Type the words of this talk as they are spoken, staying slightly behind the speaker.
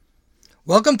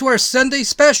Welcome to our Sunday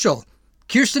special.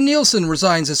 Kirstjen Nielsen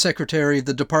resigns as Secretary of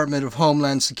the Department of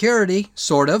Homeland Security,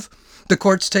 sort of. The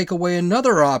courts take away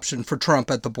another option for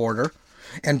Trump at the border.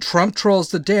 And Trump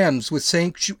trolls the Dems with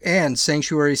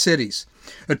sanctuary cities.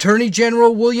 Attorney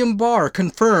General William Barr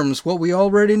confirms what we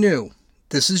already knew.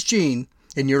 This is Gene,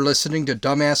 and you're listening to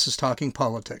Dumbasses Talking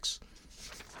Politics.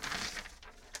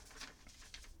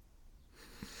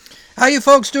 How you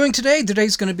folks doing today?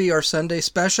 Today's going to be our Sunday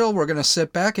special. We're going to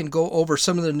sit back and go over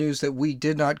some of the news that we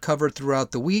did not cover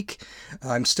throughout the week.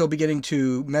 I'm still beginning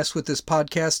to mess with this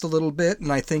podcast a little bit,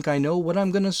 and I think I know what I'm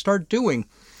going to start doing.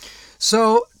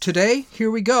 So today,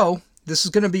 here we go. This is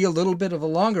going to be a little bit of a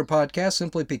longer podcast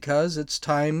simply because it's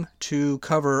time to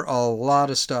cover a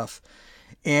lot of stuff.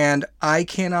 And I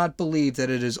cannot believe that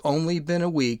it has only been a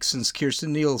week since Kirstjen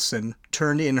Nielsen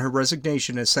turned in her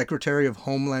resignation as Secretary of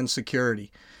Homeland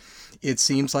Security. It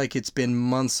seems like it's been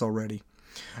months already.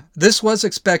 This was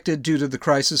expected due to the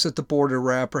crisis at the border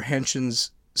where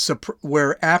apprehensions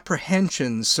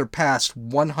surpassed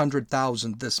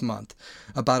 100,000 this month,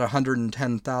 about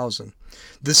 110,000.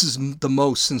 This is the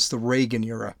most since the Reagan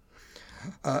era.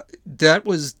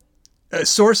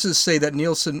 Sources say that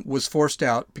Nielsen was forced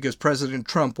out because President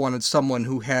Trump wanted someone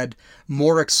who had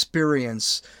more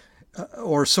experience,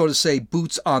 or so to say,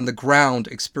 boots on the ground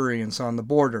experience on the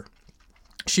border.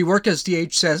 She worked as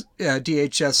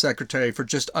DHS Secretary for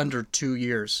just under 2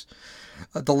 years.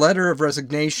 The letter of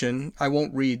resignation, I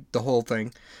won't read the whole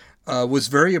thing, was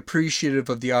very appreciative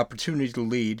of the opportunity to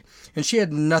lead, and she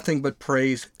had nothing but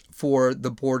praise for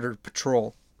the Border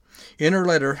Patrol. In her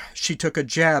letter, she took a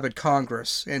jab at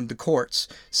Congress and the courts,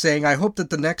 saying, "I hope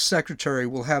that the next secretary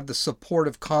will have the support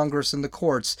of Congress and the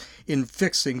courts in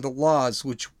fixing the laws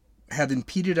which have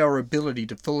impeded our ability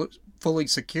to fully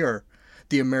secure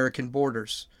the American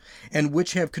borders, and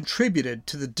which have contributed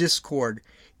to the discord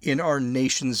in our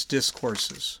nation's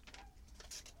discourses."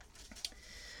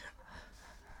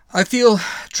 I feel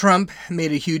Trump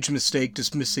made a huge mistake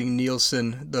dismissing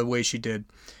Nielsen the way she did,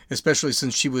 especially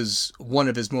since she was one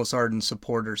of his most ardent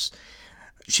supporters.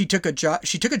 She took a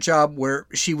job where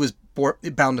she was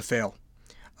bound to fail.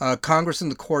 Congress and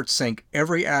the courts sank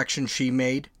every action she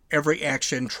made, every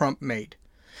action Trump made.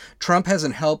 Trump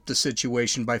hasn't helped the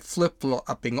situation by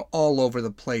flip-flopping all over the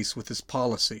place with his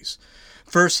policies.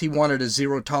 First, he wanted a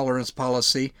zero-tolerance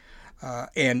policy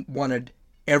and wanted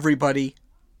everyone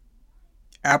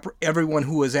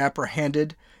who was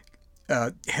apprehended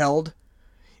held,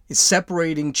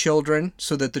 separating children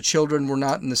so that the children were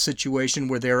not in the situation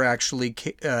where they're actually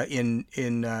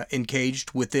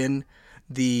encaged within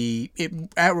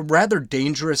a rather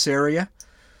dangerous area.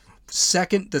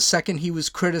 The second he was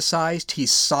criticized, he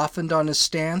softened on his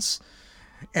stance,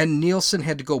 and Nielsen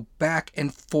had to go back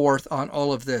and forth on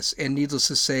all of this. And needless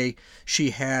to say,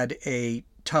 she had a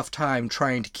tough time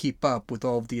trying to keep up with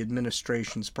all of the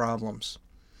administration's problems.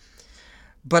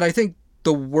 But I think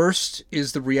the worst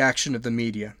is the reaction of the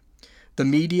media. The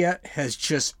media has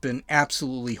just been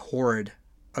absolutely horrid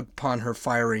upon her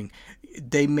firing.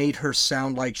 They made her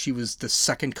sound like she was the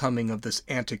second coming of this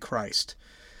Antichrist.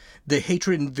 The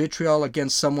hatred and vitriol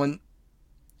against someone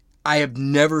I have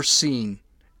never seen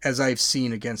as I've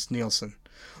seen against Nielsen.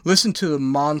 Listen to the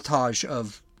montage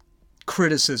of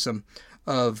criticism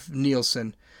of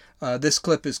Nielsen. This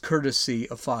clip is courtesy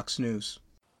of Fox News.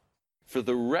 For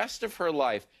the rest of her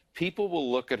life, people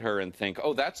will look at her and think,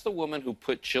 oh, that's the woman who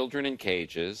put children in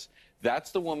cages.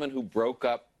 That's the woman who broke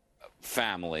up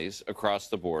families across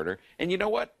the border. And you know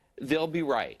what? They'll be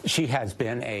right. She has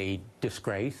been a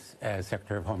disgrace as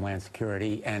Secretary of Homeland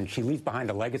Security, and she leaves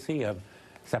behind a legacy of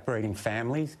separating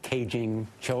families, caging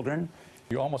children.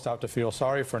 You almost have to feel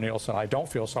sorry for Nielsen. I don't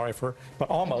feel sorry for her, but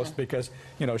almost, because,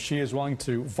 she is willing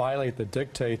to violate the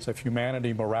dictates of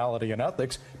humanity, morality, and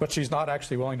ethics, but she's not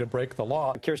actually willing to break the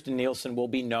law. Kirstjen Nielsen will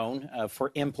be known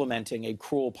for implementing a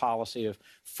cruel policy of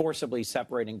forcibly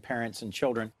separating parents and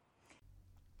children.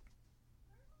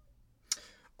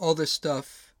 All this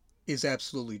stuff is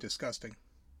absolutely disgusting.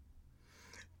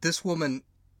 This woman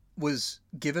was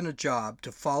given a job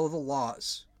to follow the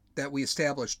laws that we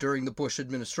established during the Bush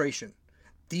administration.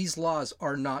 These laws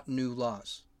are not new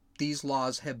laws. These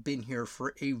laws have been here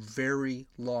for a very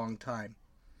long time.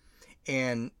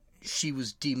 And she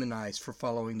was demonized for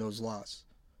following those laws.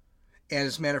 And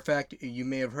as a matter of fact, you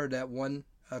may have heard that one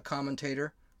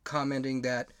commentator commenting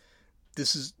that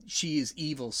she is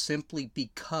evil simply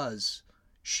because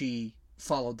she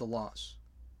followed the laws.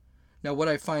 Now, what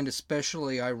I find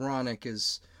especially ironic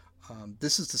is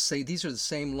these are the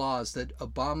same laws that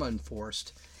Obama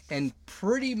enforced, and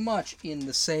pretty much in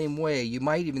the same way, you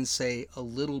might even say a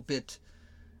little bit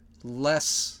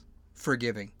less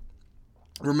forgiving.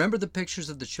 Remember the pictures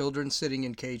of the children sitting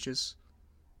in cages?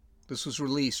 This was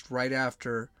released right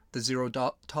after the zero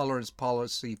tolerance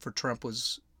policy for Trump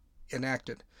was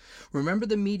enacted. Remember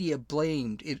the media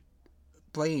blamed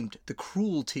the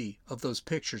cruelty of those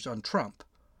pictures on Trump.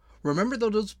 Remember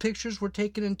that those pictures were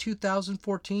taken in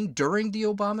 2014 during the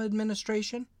Obama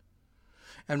administration?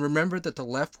 And remember that the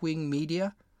left-wing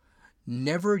media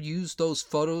never used those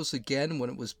photos again when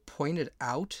it was pointed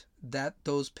out that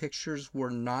those pictures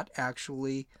were not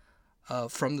actually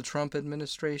from the Trump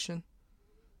administration?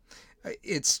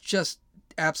 It's just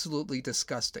absolutely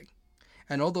disgusting.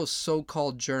 And all those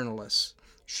so-called journalists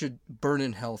should burn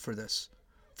in hell for this,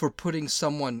 for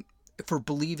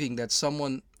believing that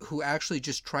someone who actually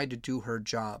just tried to do her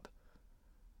job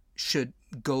should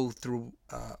go through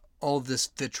all this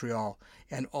vitriol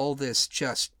and all this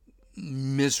just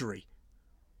misery.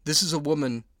 This is a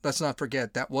woman, let's not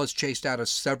forget, that was chased out of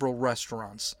several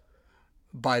restaurants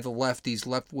by these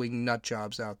left-wing nut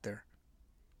jobs out there.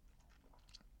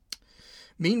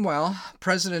 Meanwhile,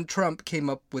 President Trump came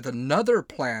up with another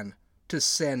plan to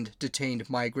send detained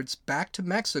migrants back to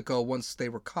Mexico once they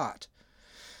were caught.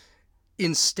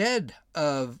 Instead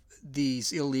of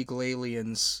these illegal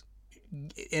aliens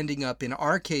ending up in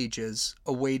our cages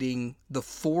awaiting the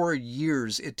 4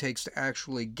 years it takes to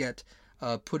actually get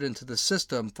put into the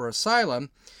system for asylum,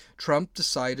 Trump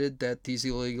decided that these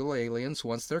illegal aliens,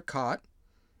 once they're caught,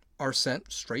 are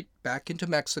sent straight back into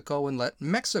Mexico and let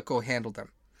Mexico handle them.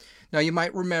 Now, you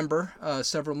might remember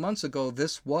several months ago,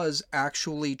 this was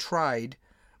actually tried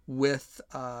in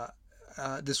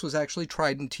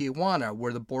Tijuana,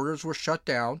 where the borders were shut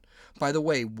down. By the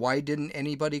way, why didn't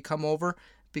anybody come over?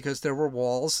 Because there were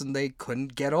walls and they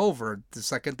couldn't get over. The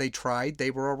second they tried,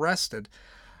 they were arrested.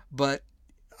 But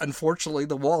unfortunately,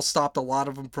 the wall stopped a lot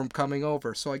of them from coming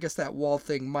over. So I guess that wall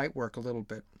thing might work a little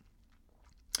bit.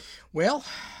 Well,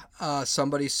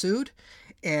 somebody sued,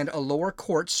 and a lower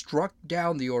court struck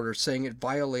down the order, saying it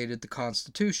violated the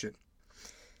Constitution.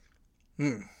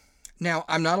 Now,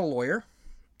 I'm not a lawyer,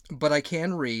 but I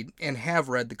can read and have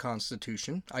read the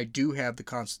Constitution. I do have the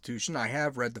Constitution. I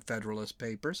have read the Federalist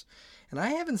Papers, and I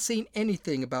haven't seen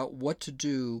anything about what to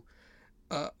do,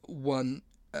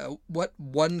 what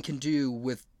one can do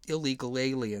with illegal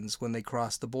aliens when they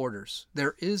cross the borders.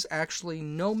 There is actually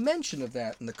no mention of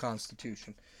that in the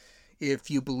Constitution.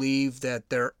 If you believe that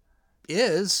there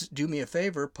is, do me a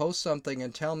favor, post something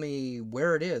and tell me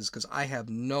where it is, because I have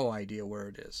no idea where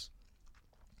it is.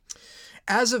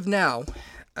 As of now,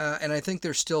 and I think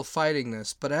they're still fighting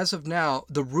this, but as of now,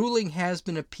 the ruling has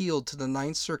been appealed to the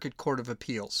Ninth Circuit Court of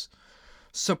Appeals.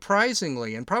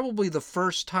 Surprisingly, and probably the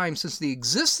first time since the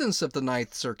existence of the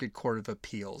Ninth Circuit Court of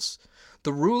Appeals,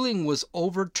 the ruling was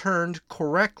overturned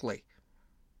correctly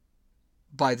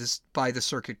by the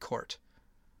Circuit Court.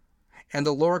 And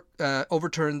the lower has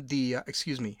overturned the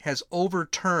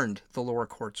lower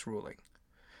court's ruling.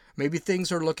 Maybe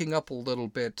things are looking up a little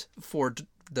bit for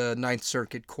the Ninth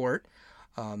Circuit Court.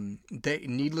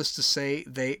 Needless to say,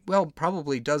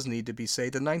 probably does need to be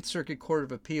said, the Ninth Circuit Court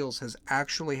of Appeals has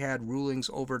actually had rulings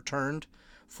overturned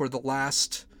for the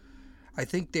last, I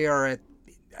think they are at,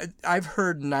 I've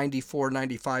heard 94,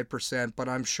 95%, but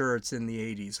I'm sure it's in the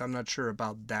 80s. I'm not sure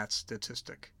about that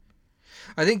statistic.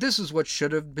 I think this is what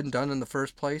should have been done in the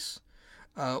first place.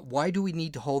 Why do we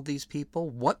need to hold these people?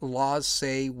 What laws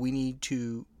say we need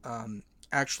to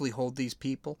actually hold these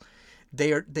people?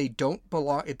 They don't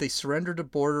belong. If they surrender to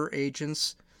border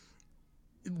agents,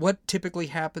 what typically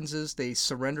happens is they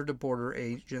surrender to border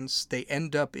agents. They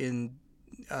end up in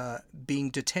being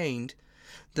detained.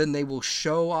 Then they will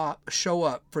show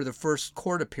up for the first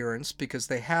court appearance because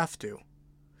they have to.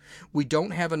 We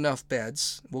don't have enough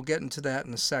beds. We'll get into that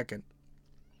in a second.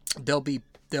 They'll be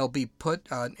put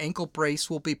an ankle brace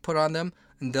will be put on them,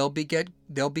 and they'll be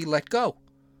let go.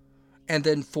 And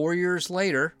then 4 years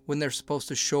later, when they're supposed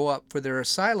to show up for their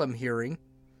asylum hearing,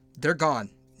 they're gone,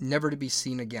 never to be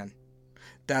seen again.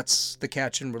 That's the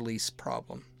catch and release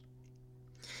problem.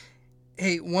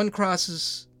 Hey, one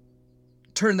crosses,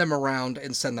 turn them around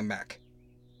and send them back.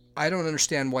 I don't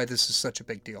understand why this is such a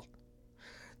big deal.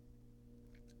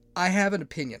 I have an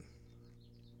opinion.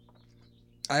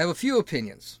 I have a few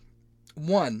opinions.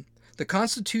 One, the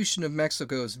Constitution of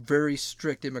Mexico has very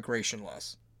strict immigration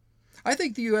laws. I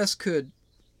think the U.S. could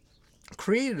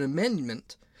create an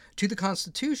amendment to the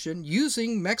Constitution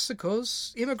using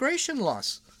Mexico's immigration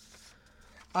laws.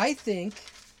 I think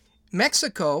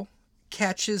Mexico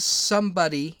catches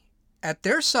somebody at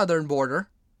their southern border,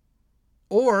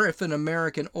 or if an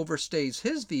American overstays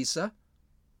his visa,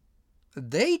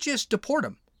 they just deport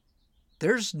him.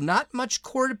 There's not much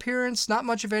court appearance, not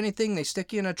much of anything. They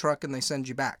stick you in a truck and they send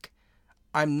you back.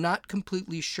 I'm not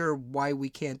completely sure why we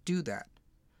can't do that.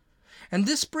 And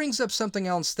this brings up something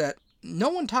else that no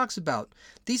one talks about.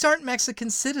 These aren't Mexican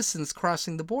citizens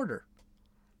crossing the border.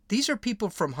 These are people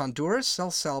from Honduras,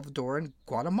 El Salvador, and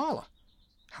Guatemala.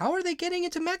 How are they getting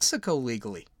into Mexico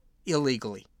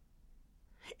illegally?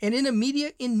 And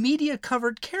in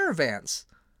media-covered caravans.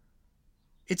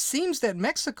 It seems that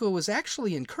Mexico is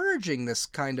actually encouraging this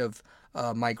kind of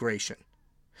migration.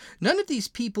 None of these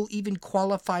people even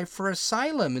qualify for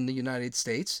asylum in the United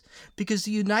States because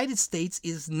the United States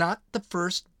is not the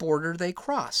first border they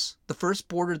cross. The first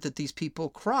border that these people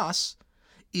cross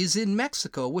is in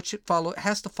Mexico, which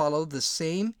has to follow the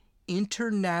same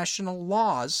international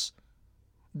laws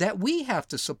that we have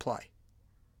to supply.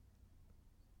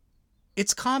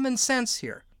 It's common sense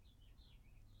here.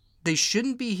 They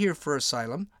shouldn't be here for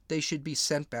asylum. They should be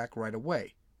sent back right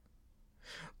away.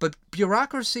 But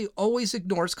bureaucracy always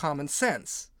ignores common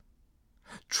sense.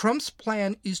 Trump's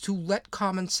plan is to let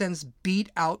common sense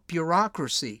beat out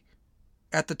bureaucracy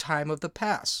at the time of the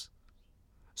pass.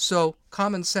 So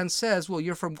common sense says, well,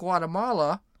 you're from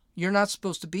Guatemala. You're not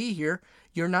supposed to be here.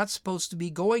 You're not supposed to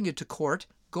be going into court.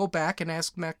 Go back and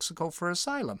ask Mexico for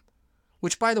asylum.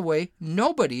 Which, by the way,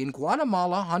 nobody in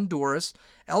Guatemala, Honduras,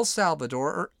 El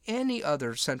Salvador, or any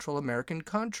other Central American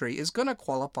country is going to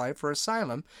qualify for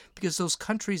asylum because those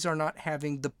countries are not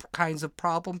having the kinds of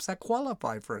problems that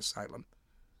qualify for asylum.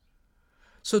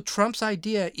 So Trump's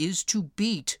idea is to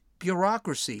beat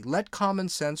bureaucracy. Let common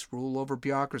sense rule over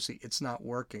bureaucracy. It's not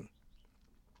working.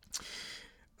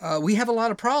 We have a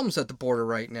lot of problems at the border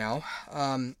right now.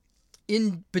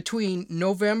 In between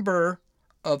November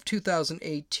of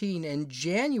 2018 and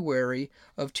January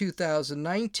of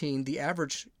 2019, the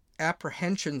average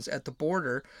apprehensions at the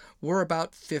border were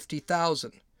about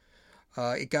 50,000.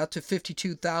 It got to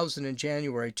 52,000 in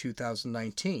January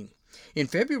 2019. In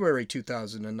February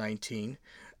 2019,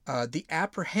 the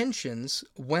apprehensions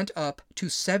went up to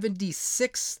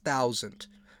 76,000.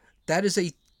 That is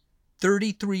a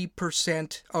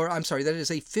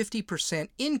 50%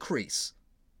 increase.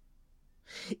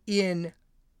 In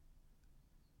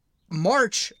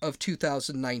March of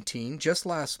 2019, just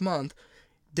last month,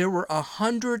 there were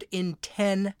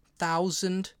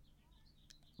 110,000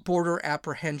 border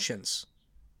apprehensions.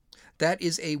 That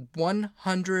is a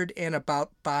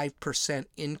 105%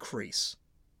 increase.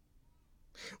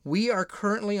 We are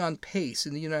currently on pace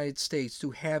in the United States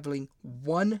to having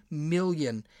 1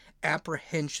 million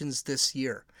apprehensions this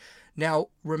year. Now,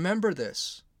 remember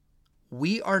this.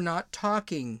 We are not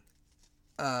talking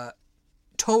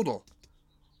total.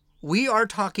 We are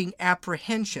talking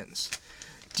apprehensions.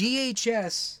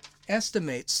 DHS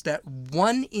estimates that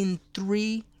 1 in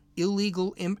 3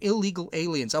 illegal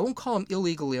aliens, I won't call them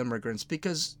illegal immigrants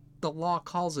because the law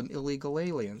calls them illegal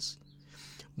aliens.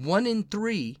 1 in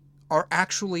 3 are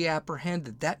actually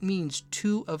apprehended. That means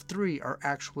 2 of 3 are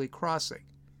actually crossing.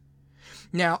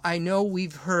 Now, I know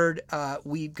we've heard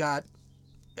we've got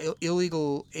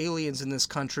illegal aliens in this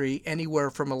country anywhere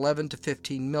from 11 to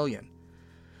 15 million.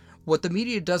 What the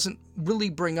media doesn't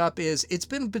really bring up is it's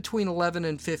been between 11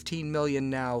 and 15 million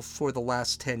now for the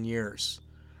last 10 years.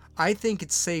 I think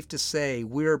it's safe to say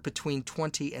we're between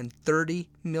 20 and 30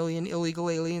 million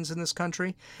illegal aliens in this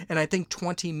country, and I think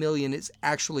 20 million is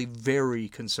actually very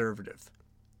conservative.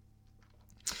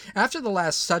 After the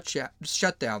last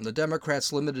shutdown, the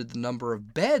Democrats limited the number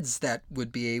of beds that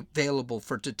would be available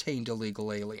for detained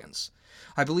illegal aliens.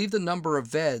 I believe the number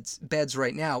of beds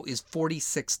right now is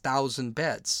 46,000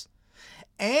 beds.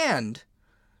 And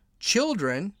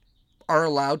children are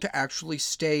allowed to actually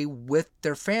stay with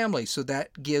their family, so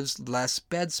that gives less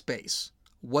bed space.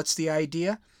 What's the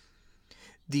idea?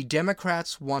 The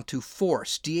Democrats want to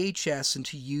force DHS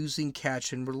into using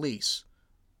catch and release.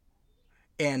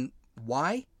 And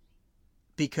why?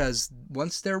 Because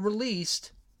once they're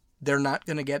released, they're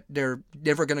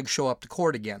never going to show up to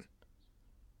court again.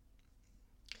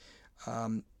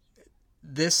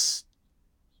 This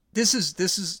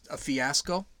is a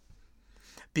fiasco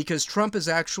because Trump is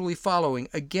actually following,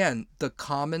 again, the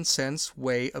common sense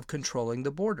way of controlling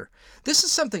the border. This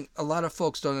is something a lot of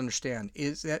folks don't understand,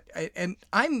 is that, and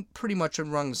I'm pretty much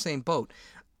on the same boat.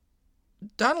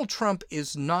 Donald Trump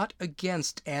is not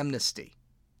against amnesty.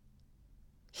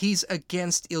 He's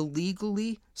against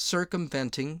illegally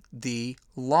circumventing the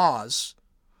laws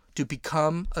to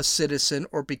become a citizen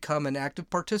or become an active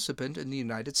participant in the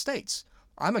United States.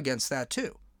 I'm against that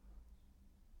too.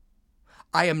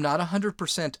 I am not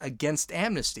 100% against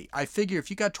amnesty. I figure if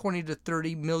you got 20 to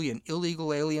 30 million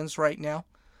illegal aliens right now,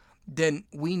 then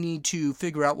we need to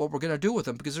figure out what we're going to do with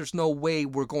them, because there's no way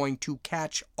we're going to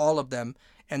catch all of them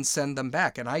and send them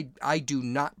back. And I do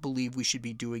not believe we should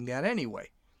be doing that anyway.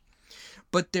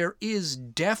 But there is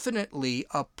definitely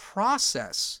a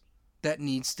process that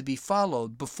needs to be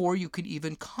followed before you could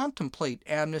even contemplate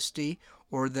amnesty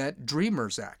or that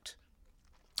Dreamers Act.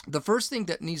 The first thing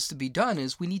that needs to be done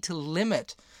is we need to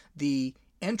limit the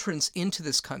entrance into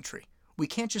this country. We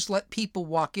can't just let people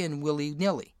walk in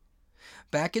willy-nilly.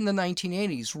 Back in the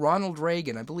 1980s, Ronald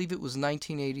Reagan, I believe it was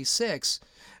 1986,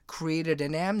 created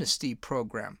an amnesty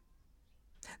program.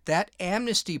 That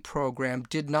amnesty program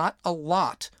did not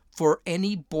allot for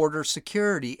any border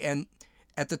security, and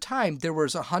at the time there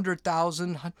was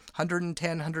 100,000,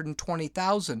 110,000,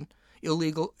 120,000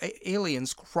 illegal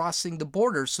aliens crossing the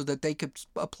border so that they could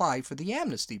apply for the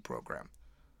amnesty program.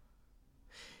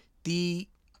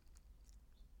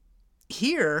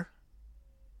 Here,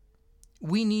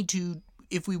 we need to,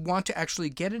 if we want to actually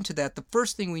get into that, the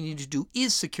first thing we need to do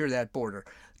is secure that border.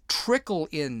 Trickle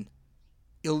in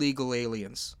illegal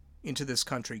aliens into this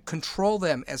country. Control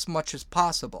them as much as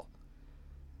possible.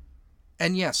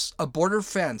 And yes, a border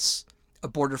fence, a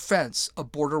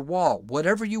border wall,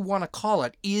 whatever you want to call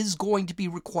it, is going to be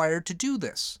required to do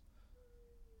this.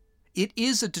 It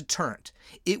is a deterrent.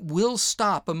 It will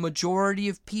stop a majority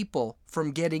of people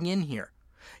from getting in here.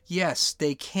 Yes,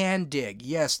 they can dig.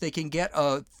 Yes, they can get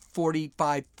a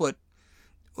 45-foot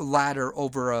ladder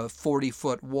over a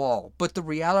 40-foot wall. But the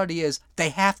reality is they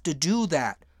have to do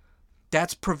that.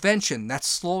 That's prevention. That's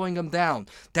slowing them down.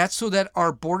 That's so that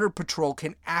our Border Patrol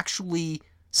can actually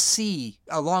see,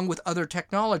 along with other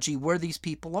technology, where these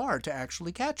people are to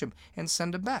actually catch them and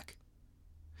send them back.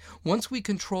 Once we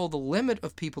control the limit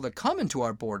of people that come into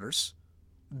our borders,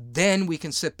 then we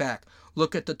can sit back,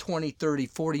 look at the 20, 30,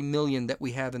 40 million that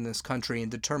we have in this country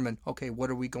and determine, okay, what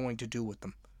are we going to do with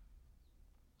them?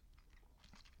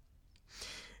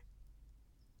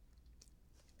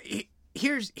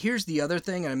 Here's the other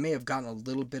thing, and I may have gotten a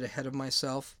little bit ahead of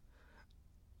myself.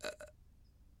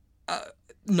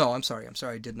 No, I'm sorry,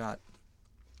 I did not.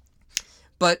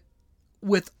 But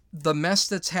with the mess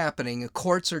that's happening, the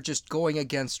courts are just going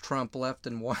against Trump left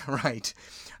and right.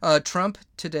 Trump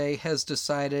today has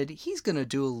decided he's going to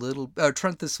do a little...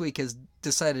 Trump this week has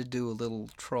decided to do a little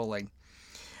trolling.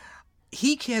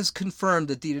 He has confirmed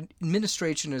that the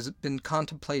administration has been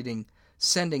contemplating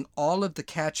sending all of the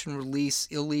catch and release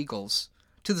illegals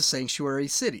to the sanctuary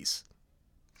cities.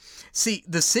 See,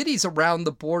 the cities around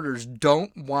the borders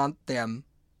don't want them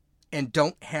and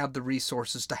don't have the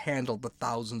resources to handle the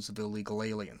thousands of illegal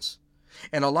aliens.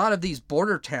 And a lot of these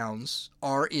border towns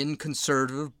are in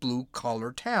conservative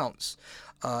blue-collar towns.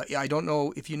 I don't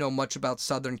know if you know much about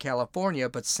Southern California,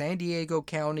 but San Diego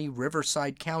County,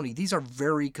 Riverside County, these are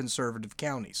very conservative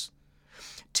counties.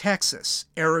 Texas,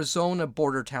 Arizona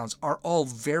border towns are all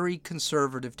very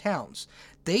conservative towns.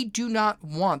 They do not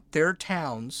want their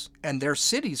towns, and their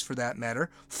cities for that matter,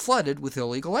 flooded with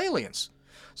illegal aliens.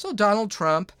 So Donald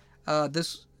Trump, and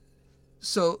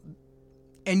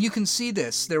you can see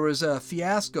this. There was a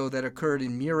fiasco that occurred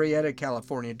in Murrieta,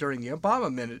 California during the Obama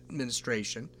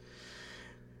administration,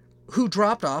 who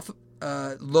dropped off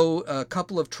a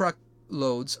couple of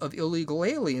truckloads of illegal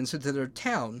aliens into their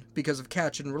town because of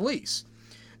catch and release.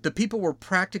 The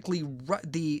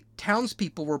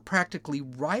townspeople were practically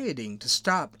rioting to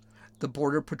stop the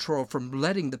Border Patrol from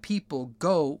letting the people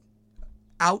go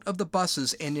out of the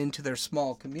buses and into their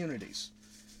small communities.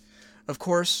 Of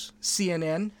course,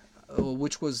 CNN,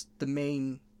 which was the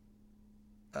main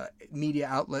media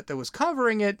outlet that was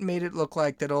covering it, made it look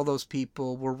like that all those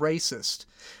people were racist.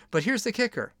 But here's the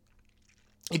kicker.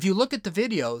 If you look at the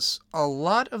videos, a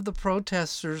lot of the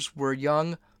protesters were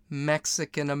young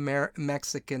Mexican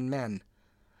men.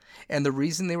 And the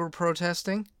reason they were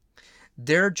protesting?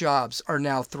 Their jobs are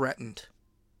now threatened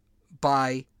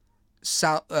by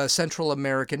Central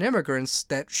American immigrants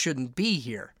that shouldn't be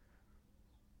here.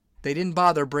 They didn't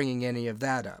bother bringing any of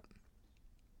that up.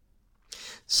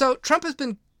 So Trump has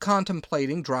been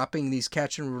contemplating dropping these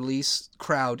catch and release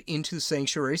crowd into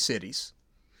sanctuary cities.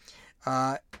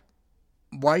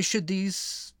 Why shouldn't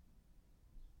these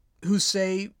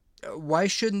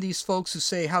folks who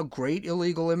say how great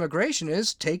illegal immigration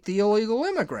is take the illegal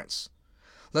immigrants?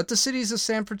 Let the cities of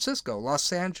San Francisco,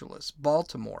 Los Angeles,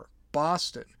 Baltimore,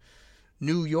 Boston,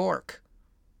 New York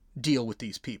deal with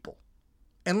these people.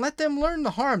 And let them learn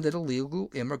the harm that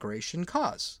illegal immigration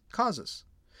causes.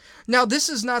 Now, this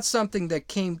is not something that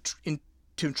came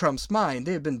into Trump's mind.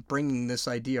 They have been bringing this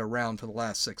idea around for the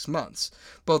last 6 months.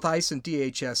 Both ICE and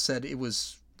DHS said it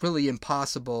was really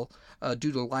impossible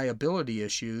due to liability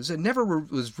issues, and never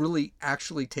was really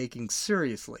actually taken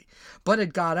seriously. But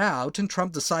it got out, and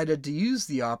Trump decided to use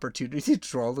the opportunity to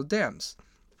troll the Dems.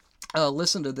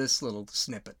 Listen to this little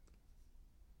snippet.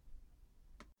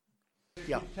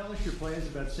 Yeah. Can you tell us your plans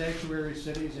about sanctuary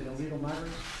cities and illegal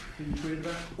migrants that you tweeted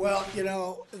about? Well, you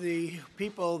know, the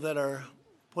people that are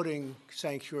putting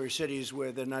sanctuary cities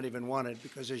where they're not even wanted,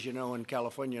 because as you know, in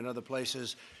California and other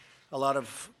places, a lot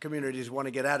of communities want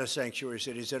to get out of sanctuary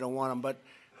cities. They don't want them, but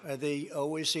they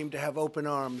always seem to have open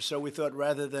arms. So we thought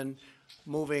rather than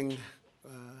moving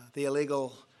the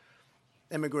illegal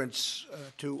immigrants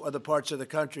to other parts of the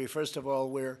country, first of all,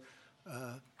 we're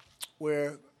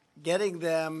getting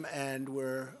them, and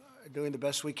we're doing the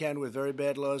best we can with very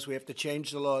bad laws. We have to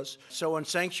change the laws. So on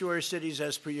sanctuary cities,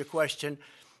 as per your question,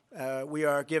 we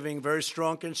are giving very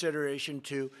strong consideration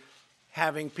to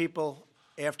having people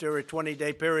after a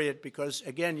 20-day period, because,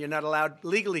 again, you're not allowed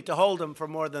legally to hold them for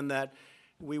more than that.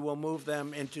 We will move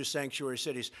them into sanctuary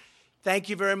cities. Thank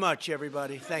you very much,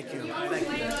 everybody. Thank you.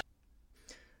 Thank you.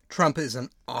 Trump is an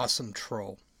awesome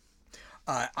troll.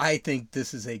 I think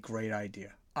this is a great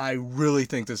idea. I really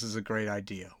think this is a great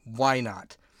idea. Why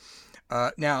not?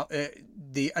 Now,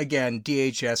 again,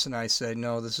 DHS and I said,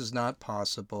 no, this is not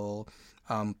possible.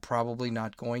 Probably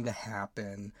not going to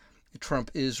happen.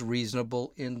 Trump is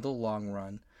reasonable in the long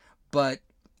run. But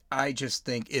I just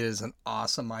think it is an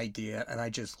awesome idea, and I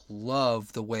just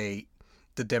love the way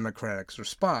the Democrats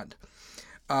respond.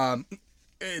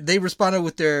 They responded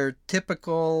with their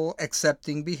typical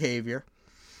accepting behavior.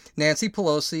 Nancy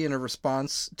Pelosi, in a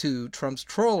response to Trump's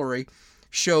trollery,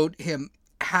 showed him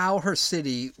how her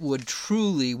city would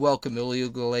truly welcome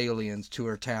illegal aliens to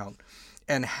her town,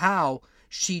 and how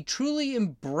she truly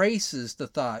embraces the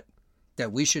thought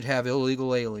that we should have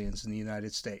illegal aliens in the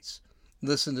United States.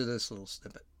 Listen to this little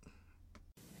snippet.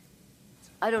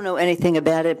 I don't know anything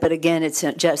about it, but again, it's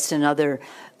just another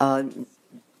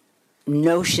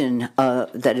notion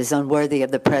that is unworthy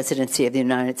of the presidency of the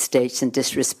United States and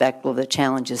disrespectful of the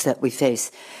challenges that we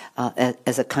face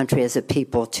as a country, as a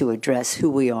people, to address who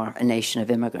we are, a nation of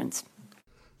immigrants.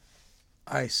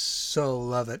 I so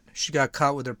love it. She got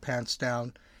caught with her pants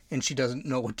down, and she doesn't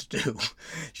know what to do.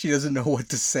 She doesn't know what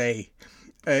to say.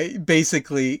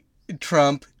 Basically,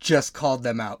 Trump just called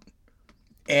them out,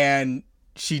 and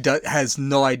she has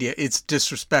no idea. It's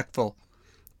disrespectful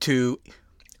to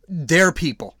their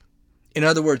people. In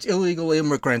other words, illegal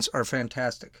immigrants are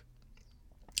fantastic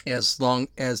as long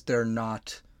as they're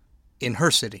not in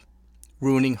her city,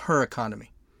 ruining her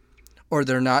economy, or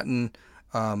they're not in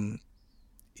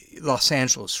Los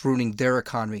Angeles, ruining their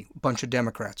economy, a bunch of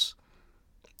Democrats.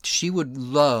 She would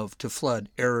love to flood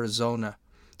Arizona,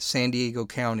 San Diego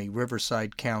County,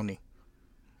 Riverside County,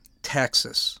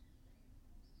 Texas.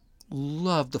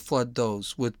 Love to flood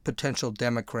those with potential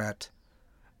Democrat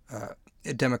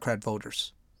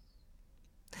voters.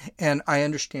 And I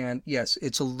understand, yes,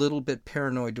 it's a little bit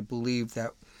paranoid to believe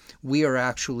that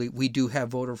we do have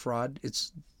voter fraud.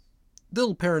 It's a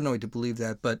little paranoid to believe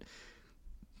that, but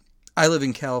I live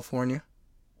in California.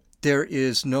 There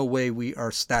is no way we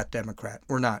are stat Democrat.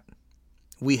 We're not.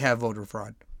 We have voter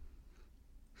fraud.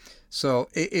 So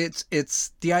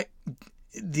it's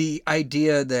the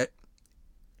idea that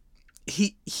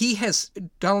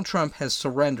Donald Trump has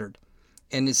surrendered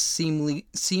and is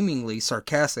seemingly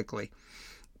sarcastically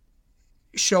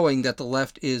showing that the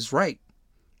left is right.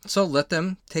 So let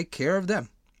them take care of them.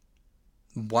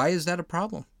 Why is that a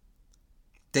problem?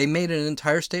 They made an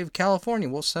entire state of California.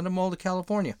 We'll send them all to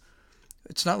California.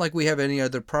 It's not like we have any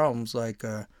other problems like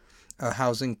a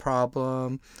housing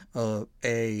problem,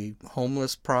 a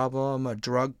homeless problem, a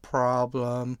drug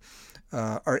problem,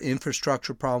 our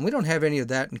infrastructure problem. We don't have any of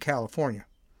that in California.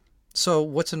 So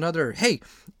what's another? Hey,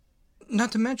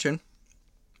 not to mention,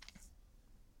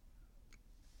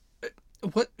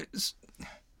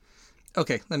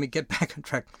 okay, let me get back on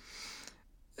track.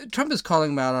 Trump is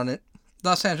calling him out on it.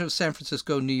 Los Angeles, San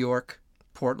Francisco, New York,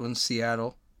 Portland,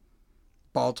 Seattle,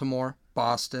 Baltimore,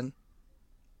 Boston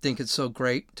think it's so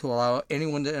great to allow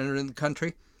anyone to enter in the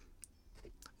country.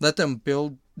 Let them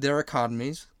build their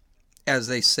economies, as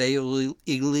they say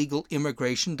illegal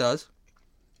immigration does.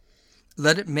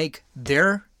 Let it make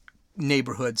their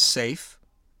neighborhoods safe,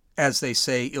 as they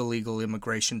say illegal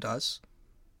immigration does.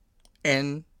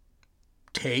 And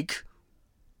take,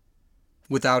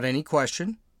 without any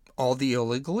question, all the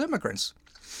illegal immigrants.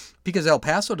 Because El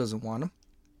Paso doesn't want them.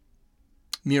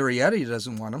 Murrieta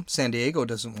doesn't want them. San Diego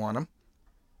doesn't want them.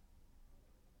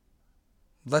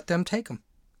 Let them take them.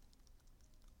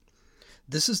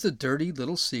 This is the dirty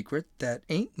little secret that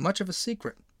ain't much of a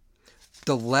secret.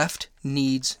 The left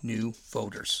needs new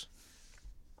voters.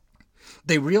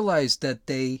 They realized that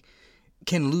they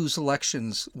can lose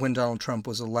elections when Donald Trump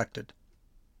was elected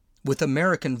with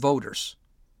American voters.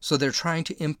 So they're trying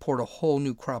to import a whole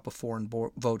new crop of foreign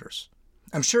voters.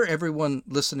 I'm sure everyone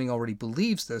listening already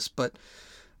believes this, but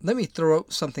let me throw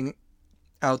something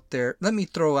out there. Let me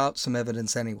throw out some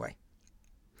evidence anyway.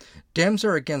 Dems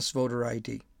are against voter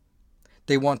ID.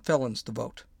 They want felons to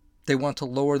vote. They want to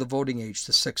lower the voting age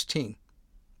to 16.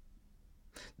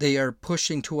 They are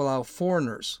pushing to allow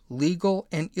foreigners, legal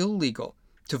and illegal,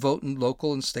 to vote in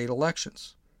local and state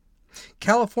elections.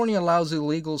 California allows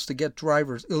illegal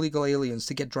aliens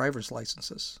to get driver's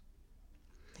licenses,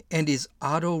 and is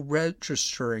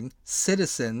auto-registering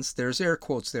citizens, there's air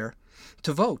quotes there,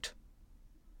 to vote.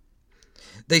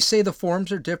 They say the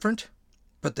forms are different,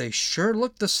 but they sure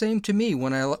look the same to me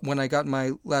when I got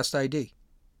my last ID.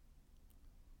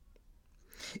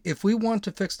 If we want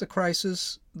to fix the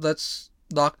crisis, let's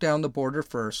lock down the border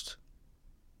first.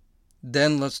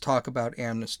 Then let's talk about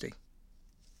amnesty.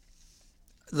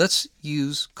 Let's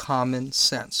use common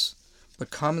sense.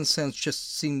 But common sense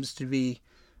just seems to be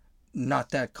not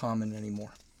that common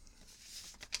anymore.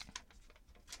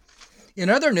 In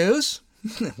other news,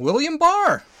 William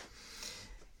Barr.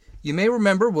 You may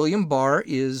remember William Barr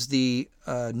is the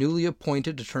newly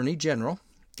appointed Attorney General.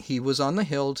 He was on the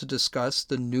Hill to discuss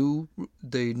the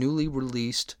newly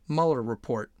released Mueller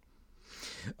report.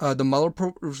 The Mueller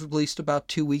report was released about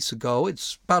 2 weeks ago.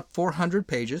 It's about 400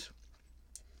 pages.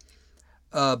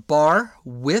 Barr,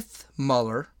 with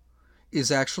Mueller,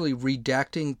 is actually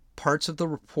redacting parts of the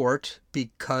report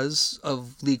because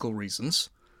of legal reasons,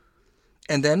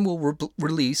 and then will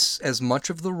release as much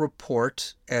of the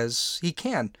report as he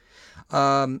can.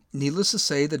 Needless to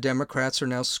say, the Democrats are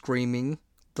now screaming,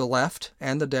 the left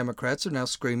and the Democrats are now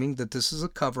screaming that this is a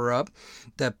cover-up,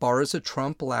 that Barr is a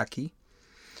Trump lackey.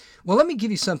 Well, let me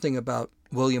give you something about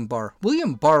William Barr.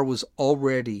 William Barr was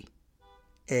already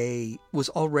an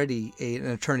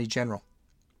attorney general.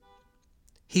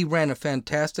 He ran a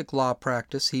fantastic law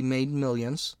practice. He made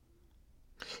millions.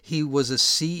 He was a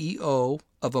CEO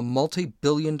of a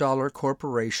multi-billion-dollar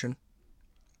corporation.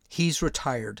 He's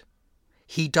retired.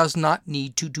 He does not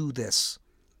need to do this.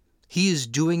 He is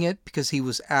doing it because he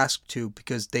was asked to,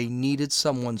 because they needed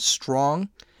someone strong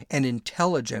and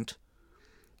intelligent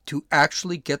to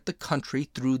actually get the country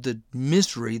through the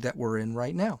misery that we're in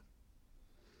right now.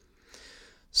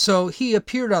 So he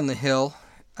appeared on the Hill.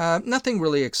 Nothing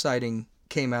really exciting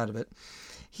came out of it.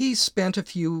 He spent a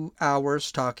few hours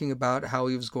talking about how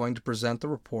he was going to present the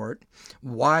report,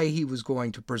 why he was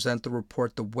going to present the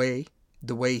report the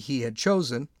way he had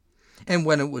chosen, and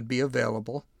when it would be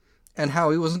available, and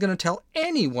how he wasn't going to tell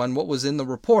anyone what was in the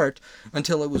report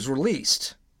until it was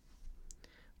released.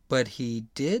 But he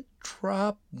did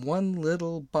drop one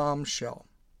little bombshell.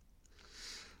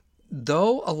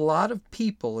 Though a lot of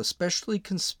people, especially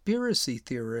conspiracy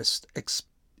theorists,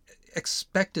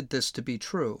 expected this to be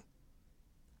true,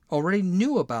 already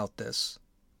knew about this,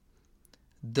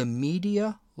 the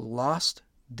media lost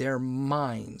their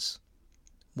minds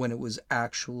when it was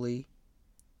actually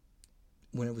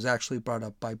brought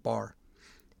up by Barr,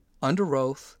 under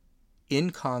oath,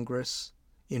 in Congress,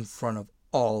 in front of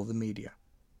all the media.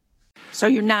 So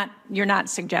you're not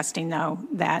suggesting, though,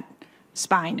 that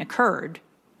spying occurred?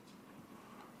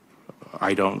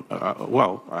 I don't.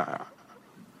 I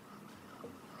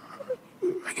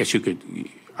guess you could.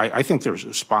 I think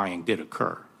spying did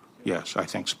occur. Yes, I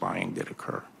think spying did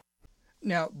occur.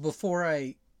 Now, before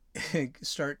I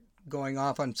start going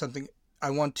off on something,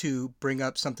 I want to bring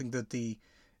up something that the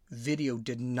video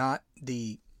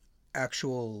the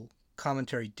actual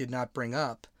commentary did not bring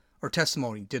up, or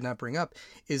testimony did not bring up,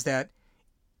 is that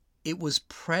it was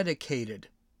predicated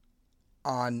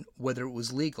on whether it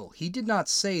was legal. He did not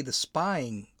say the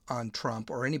spying on Trump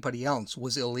or anybody else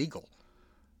was illegal.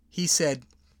 He said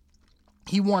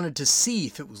he wanted to see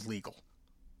if it was legal.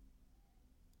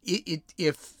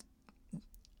 If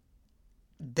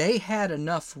they had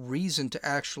enough reason to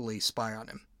actually spy on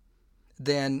him,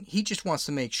 then he just wants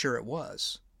to make sure it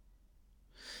was.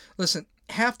 Listen,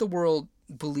 half the world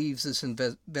believes this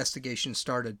investigation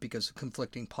started because of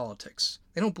conflicting politics.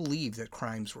 They don't believe that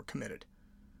crimes were committed.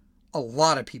 A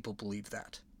lot of people believe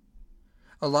that.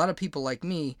 A lot of people like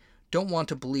me don't want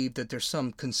to believe that there's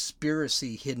some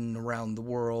conspiracy hidden around the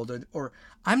world, or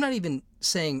I'm not even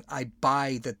saying I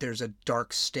buy that there's a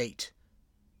dark state.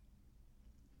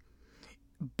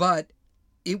 But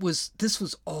this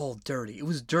was all dirty. It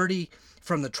was dirty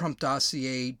from the Trump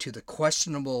dossier to the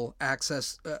questionable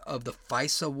access of the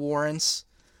FISA warrants,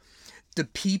 the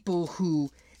people who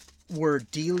were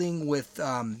dealing with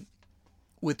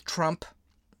Trump.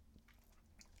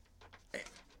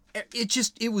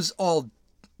 It was all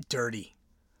dirty.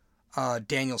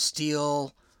 Daniel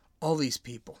Steele, all these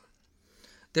people.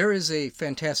 There is a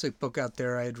fantastic book out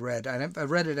there I had read. I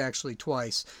read it actually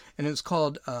twice, and it was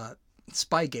called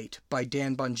Spygate by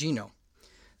Dan Bongino,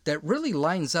 that really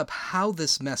lines up how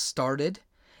this mess started,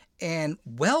 and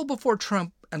well before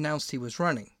Trump announced he was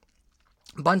running.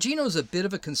 Bongino is a bit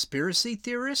of a conspiracy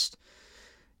theorist,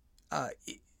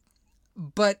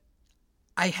 but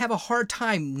I have a hard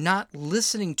time not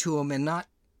listening to him and not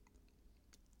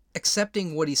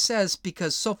accepting what he says,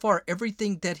 because so far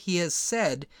everything that he has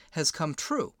said has come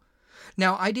true.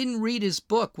 Now, I didn't read his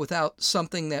book without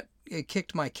something that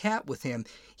kicked my cat with him.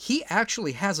 He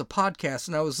actually has a podcast,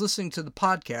 and I was listening to the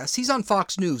podcast. He's on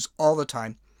Fox News all the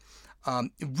time.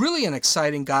 Really an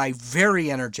exciting guy,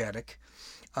 very energetic,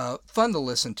 fun to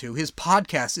listen to. His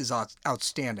podcast is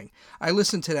outstanding. I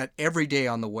listen to that every day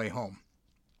on the way home.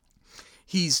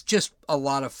 He's just a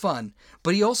lot of fun,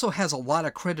 but he also has a lot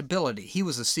of credibility. He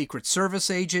was a Secret Service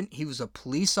agent. He was a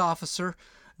police officer.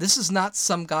 This is not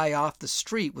some guy off the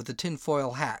street with a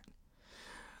tinfoil hat.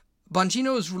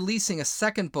 Bongino is releasing a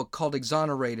second book called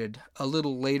Exonerated a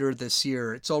little later this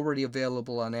year. It's already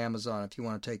available on Amazon if you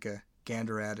want to take a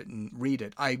gander at it and read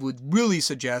it. I would really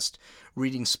suggest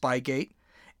reading Spygate.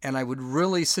 And I would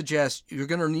really suggest you're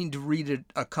going to need to read it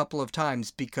a couple of times,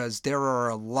 because there are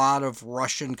a lot of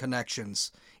Russian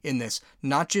connections in this.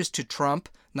 Not just to Trump,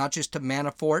 not just to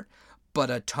Manafort,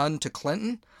 but a ton to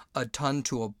Clinton, a ton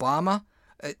to Obama.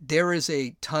 There is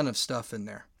a ton of stuff in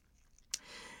there.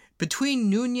 Between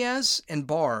Nunes and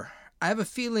Barr, I have a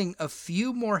feeling a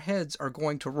few more heads are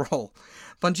going to roll.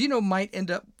 Bongino might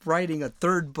end up writing a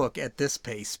third book at this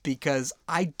pace, because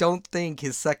I don't think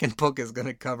his second book is going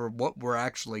to cover what we're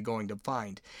actually going to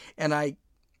find. And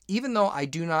even though I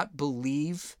do not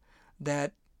believe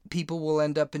that people will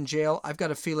end up in jail, I've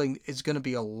got a feeling it's going to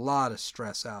be a lot of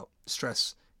stress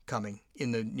coming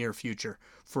in the near future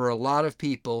for a lot of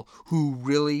people who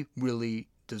really, really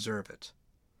deserve it.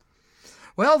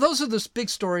 Well, those are the big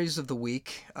stories of the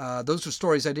week. Those are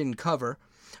stories I didn't cover.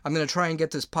 I'm going to try and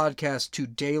get this podcast to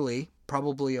daily,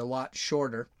 probably a lot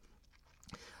shorter.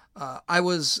 I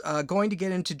was going to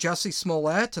get into Jussie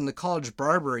Smollett and the college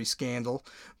bribery scandal,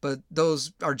 but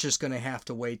those are just going to have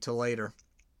to wait till later.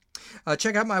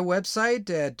 Check out my website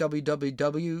at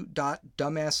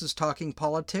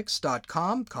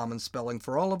www.dumbassestalkingpolitics.com, common spelling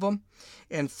for all of them,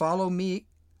 and follow me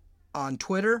on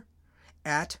Twitter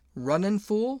at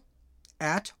runninfool,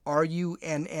 at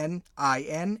RUNNINFEW.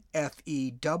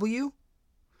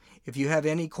 If you have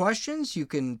any questions, you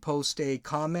can post a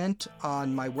comment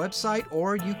on my website,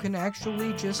 or you can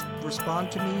actually just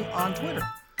respond to me on Twitter.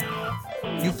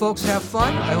 You folks have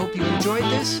fun. I hope you enjoyed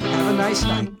this. Have a nice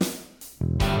night.